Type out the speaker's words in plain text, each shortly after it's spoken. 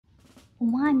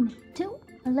1, 2,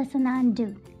 listen and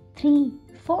do. 3,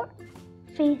 4,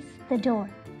 face the door.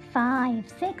 5,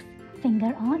 6,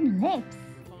 finger on lips.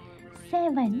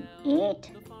 7,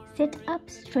 8, sit up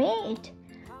straight.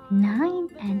 9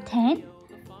 and 10.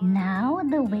 Now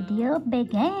the video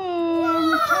begins.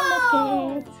 Hello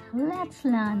kids, let's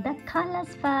learn the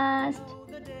colors first.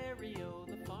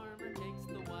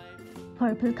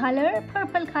 Purple color,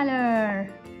 purple color.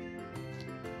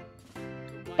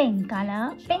 Pink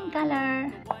color, pink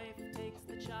color.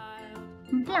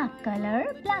 Black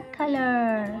color, black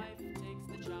color.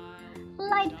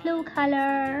 Light blue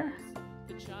color.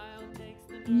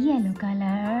 Yellow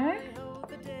color.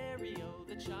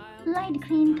 Light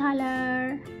green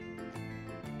color.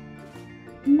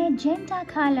 Magenta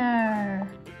color.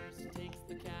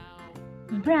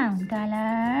 Brown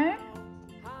color.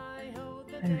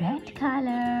 Red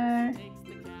color.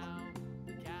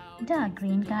 Dark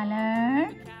green color.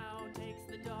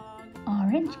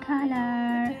 Orange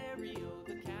color.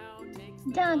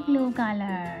 Dark blue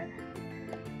color.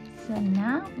 So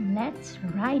now let's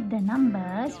write the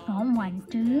numbers from 1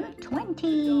 to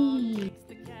 20.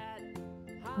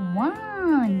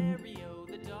 1,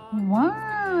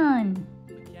 1,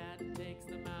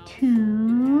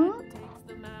 2,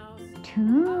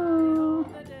 2,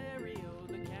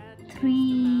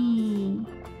 3,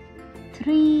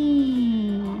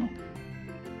 3,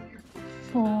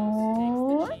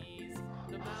 4,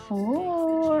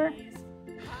 4,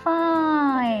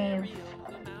 5,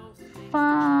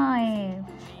 5,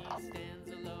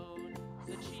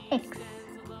 6,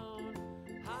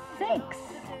 6,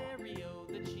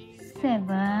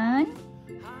 7,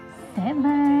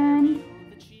 7,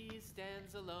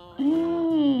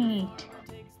 8,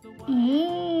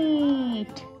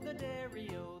 8,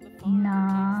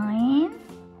 9,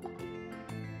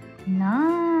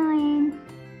 9,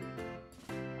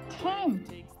 10,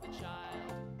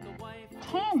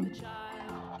 10,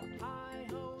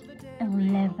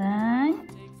 11,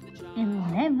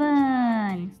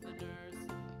 11,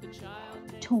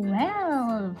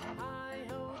 12,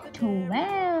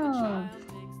 12,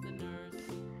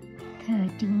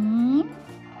 13,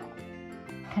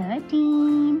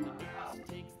 13,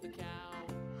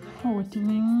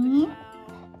 14,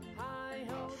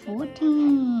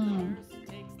 14,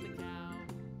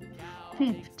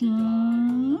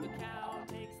 15,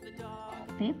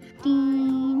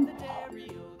 15,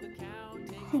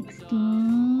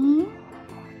 16,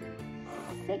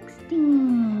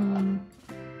 16,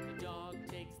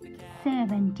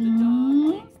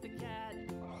 17,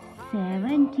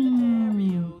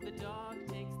 17,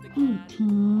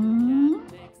 18,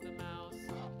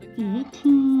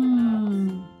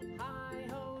 18,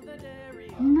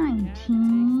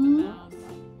 19,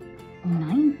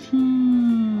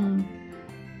 19,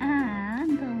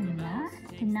 and the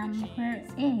last number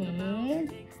is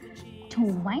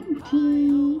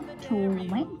 20,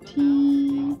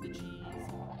 20.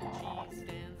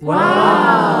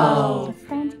 Wow! So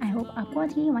friends, I hope आपको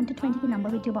आज ये 1 to 20 की number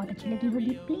video बहुत अच्छी लगी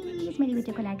होगी. Please मेरी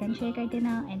video को लाइक एंड शेयर कर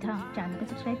देना एंड हाँ, चैनल को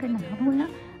सब्सक्राइब करना ना भूलना.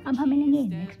 अब हम मिलेंगे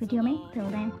नेक्स्ट वीडियो में. Till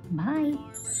then bye.